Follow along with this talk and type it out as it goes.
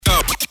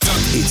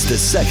It's the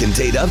second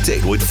date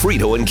update with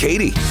Frito and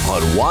Katie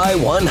on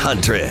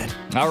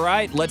Y100. All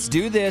right, let's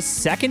do this.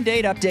 Second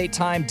date update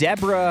time.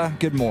 Deborah,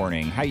 good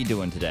morning. How you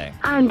doing today?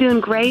 I'm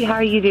doing great. How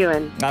are you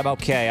doing? I'm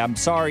okay. I'm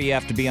sorry you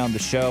have to be on the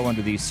show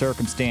under these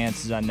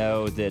circumstances. I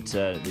know that,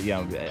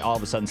 all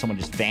of a sudden someone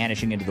just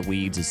vanishing into the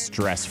weeds is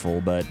stressful,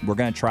 but we're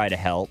going to try to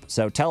help.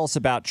 So tell us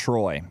about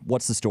Troy.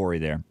 What's the story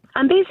there?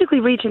 I'm basically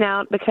reaching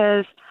out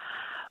because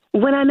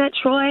when I met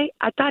Troy,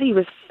 I thought he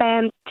was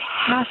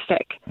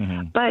fantastic.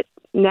 But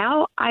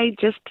now I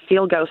just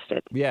feel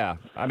ghosted. Yeah.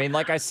 I mean,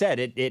 like I said,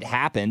 it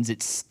happens.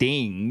 It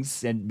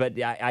stings. But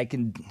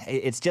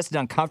it's just an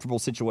uncomfortable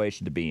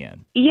situation to be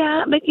in.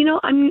 Yeah, but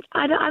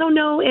I don't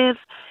know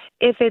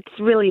if it's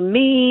really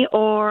me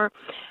or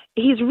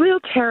he's real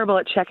terrible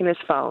at checking his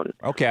phone.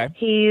 Okay.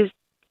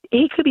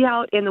 He could be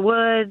out in the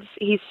woods.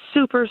 He's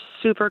super,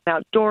 super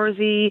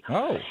outdoorsy.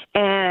 Oh.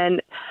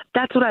 And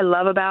that's what I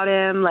love about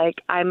him. Like,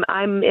 I'm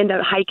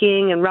into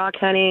hiking and rock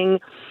hunting.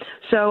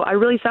 So I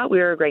really thought we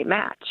were a great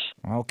match.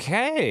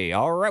 Okay.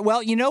 All right.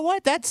 Well, you know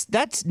what?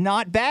 That's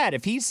not bad.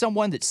 If he's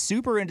someone that's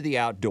super into the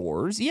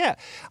outdoors, yeah.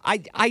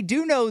 I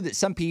do know that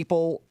some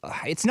people,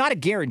 it's not a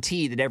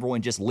guarantee that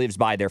everyone just lives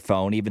by their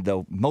phone, even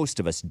though most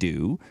of us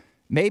do.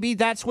 Maybe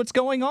that's what's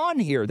going on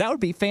here. That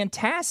would be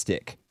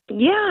fantastic.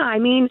 Yeah, I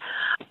mean,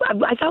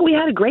 I thought we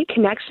had a great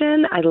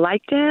connection. I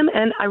liked him,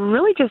 and I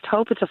really just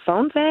hope it's a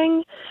phone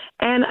thing.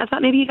 And I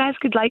thought maybe you guys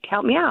could,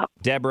 help me out.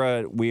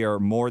 Deborah, we are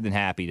more than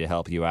happy to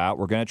help you out.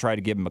 We're going to try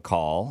to give him a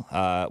call.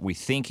 We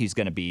think he's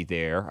going to be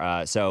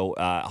there. So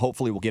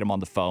hopefully we'll get him on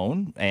the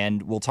phone,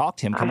 and we'll talk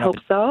to him. I hope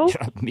so.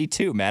 Me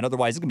too, man.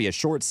 Otherwise, it's going to be a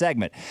short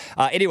segment.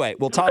 Anyway,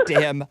 we'll talk to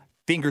him.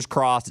 Fingers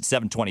crossed at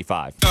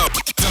 7:25.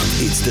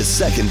 It's the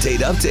second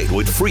date update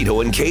with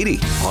Frito and Katie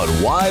on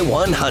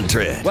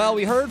Y100. Well,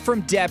 we heard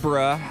from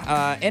Deborah,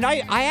 and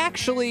I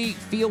actually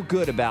feel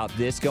good about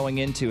this going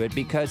into it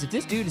because if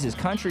this dude is as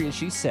country as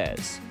she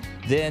says,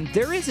 then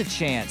there is a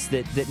chance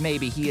that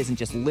maybe he isn't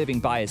just living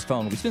by his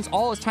phone. He spends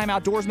all his time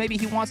outdoors. Maybe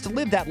he wants to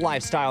live that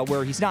lifestyle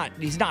where he's not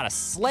a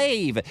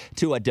slave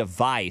to a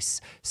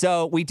device.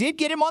 So we did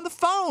get him on the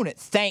phone.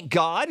 Thank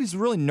God. He's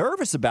really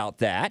nervous about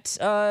that.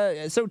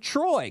 So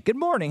Troy, good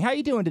morning. How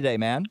you doing today,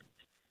 man?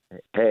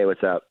 Hey,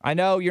 what's up? I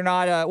know you're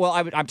not,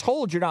 I'm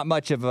told you're not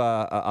much of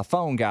a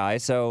phone guy,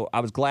 so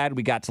I was glad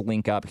we got to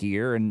link up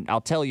here, and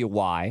I'll tell you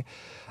why.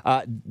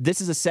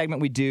 This is a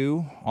segment we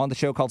do on the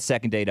show called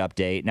Second Date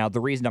Update. Now, the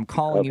reason I'm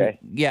calling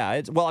you,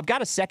 I've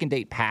got a second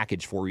date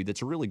package for you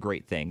that's a really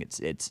great thing.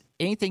 It's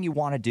anything you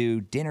want to do,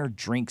 dinner,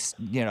 drinks,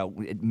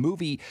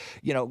 movie,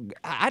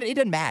 it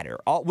doesn't matter.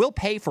 We'll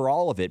pay for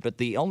all of it, but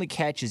the only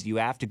catch is you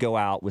have to go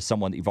out with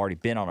someone that you've already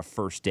been on a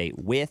first date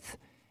with,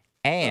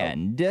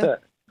 and...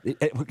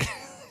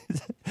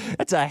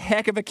 That's a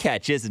heck of a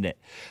catch, isn't it?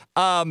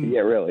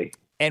 Yeah, really.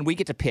 And we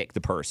get to pick the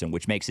person,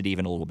 which makes it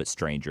even a little bit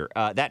stranger.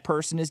 That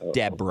person is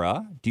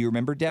Deborah. Do you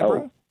remember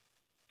Deborah? Oh.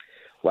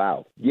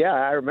 Wow. Yeah,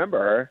 I remember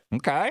her.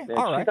 Okay. Man,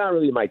 all right. She's not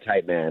really my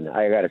type, man.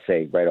 I got to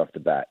say right off the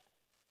bat.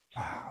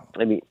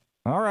 I mean.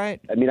 All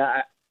right. I mean,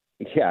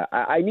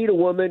 I need a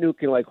woman who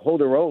can hold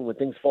her own when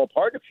things fall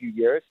apart in a few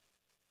years.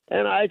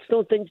 And I just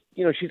don't think,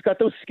 she's got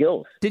those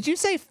skills. Did you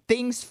say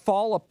things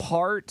fall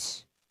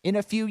apart in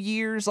a few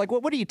years? Like,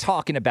 what are you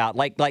talking about?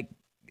 Like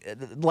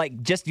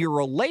just your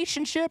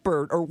relationship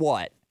or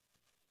what?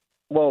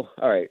 Well,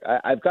 all right.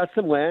 I've got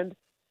some land,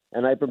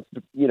 and I've been,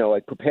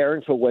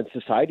 preparing for when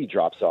society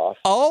drops off.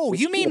 Oh,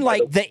 you mean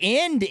the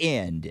end?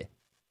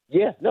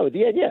 Yeah. No,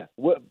 the end, yeah.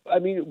 I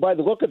mean, by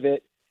the look of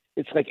it,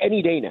 it's like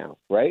any day now,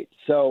 right?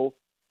 So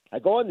I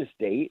go on this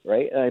date,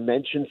 right? And I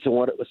mentioned some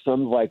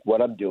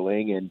what I'm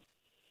doing,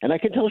 and I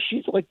can tell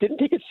she's didn't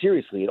take it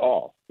seriously at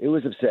all. It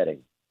was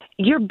upsetting.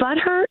 Your butt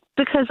hurt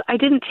because I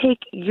didn't take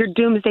your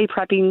doomsday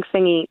prepping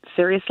thingy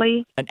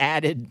seriously? An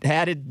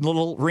added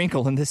little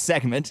wrinkle in this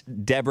segment.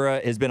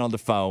 Deborah has been on the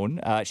phone.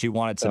 She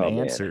wanted some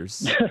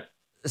answers.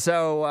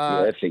 So,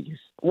 yeah, that figures.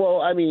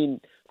 Well, I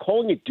mean,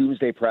 calling it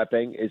doomsday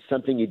prepping is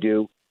something you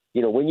do,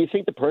 when you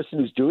think the person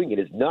who's doing it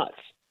is nuts,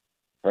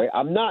 right?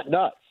 I'm not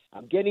nuts.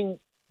 I'm getting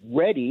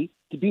ready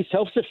to be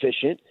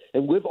self-sufficient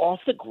and live off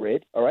the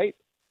grid, all right?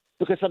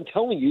 Because I'm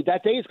telling you,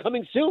 that day is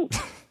coming soon.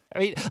 I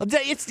mean,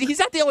 he's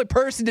not the only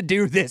person to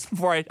do this.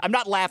 I'm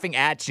not laughing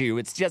at you.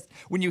 It's just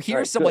when you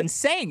hear someone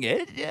saying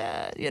it,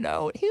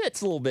 it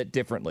hits a little bit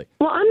differently.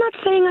 Well, I'm not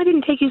saying I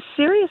didn't take you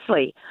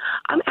seriously.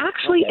 I'm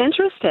actually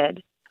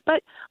interested.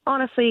 But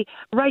honestly,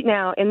 right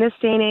now, in this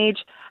day and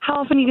age, how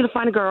often are you going to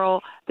find a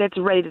girl that's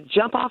ready to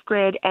jump off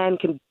grid and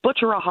can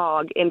butcher a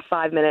hog in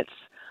 5 minutes?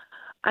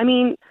 I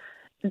mean,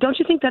 don't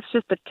you think that's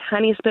just the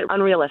tiniest bit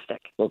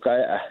unrealistic? Look,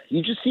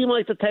 you just seem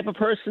like the type of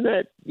person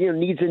that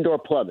needs indoor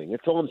plumbing.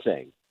 That's all I'm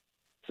saying.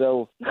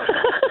 So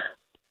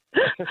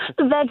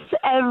that's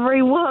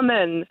every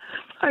woman.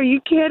 Are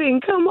you kidding?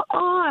 Come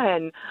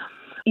on.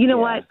 You know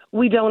what?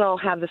 We don't all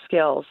have the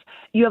skills.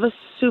 You have a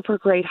super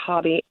great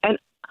hobby, and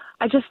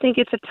I just think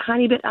it's a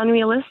tiny bit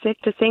unrealistic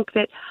to think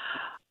that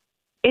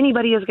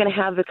anybody is going to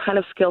have the kind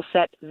of skill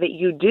set that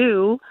you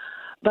do,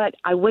 but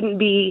I wouldn't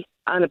be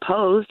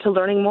unopposed to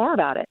learning more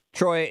about it.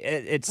 Troy,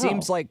 it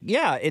seems like,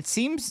 it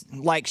seems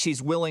like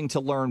she's willing to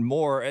learn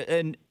more.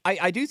 And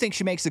I do think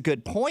she makes a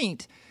good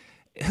point.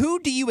 Who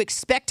do you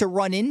expect to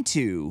run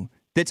into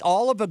that's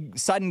all of a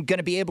sudden going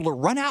to be able to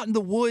run out in the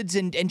woods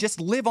and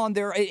just live on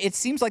their... It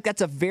seems like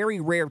that's a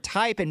very rare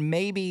type, and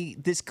maybe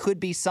this could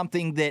be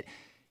something that,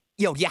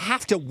 you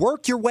have to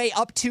work your way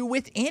up to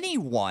with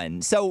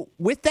anyone. So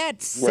with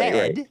that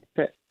said,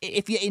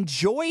 if you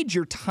enjoyed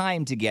your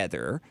time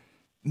together...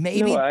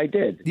 Maybe. No, I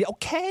did.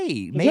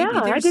 Okay. Maybe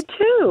yeah, I did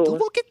too.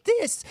 Look at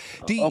this.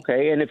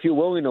 Okay, and if you're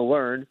willing to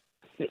learn.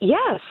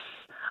 Yes.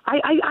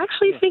 I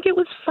actually think it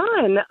was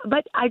fun,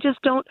 but I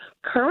just don't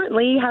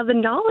currently have the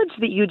knowledge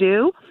that you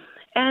do,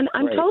 and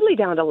I'm totally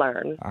down to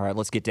learn. All right,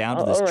 let's get down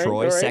to this,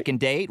 Troy. Second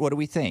date, what do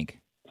we think?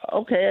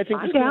 Okay, I think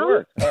I'm this can down.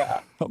 work.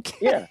 Okay.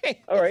 Yeah,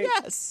 all right.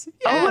 Yes.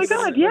 Oh, my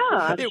God,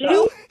 yeah.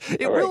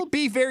 It will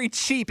be very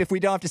cheap if we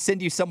don't have to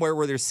send you somewhere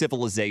where there's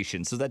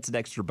civilization, so that's an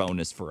extra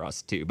bonus for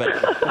us, too. But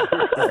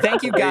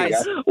thank you, guys.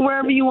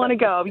 Wherever you want to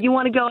go. You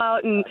want to go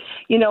out and,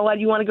 you know what,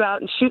 you want to go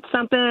out and shoot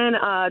something,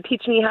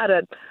 teach me how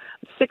to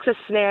fix a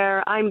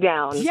snare, I'm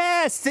down.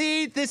 Yes,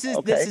 see, this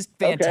is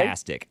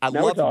fantastic. Now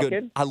we're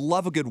talking. I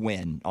love a good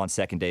win on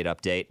Second Date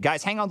Update.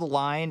 Guys, hang on the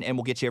line, and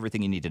we'll get you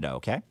everything you need to know,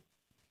 okay?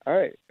 All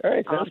right,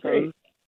 sounds great.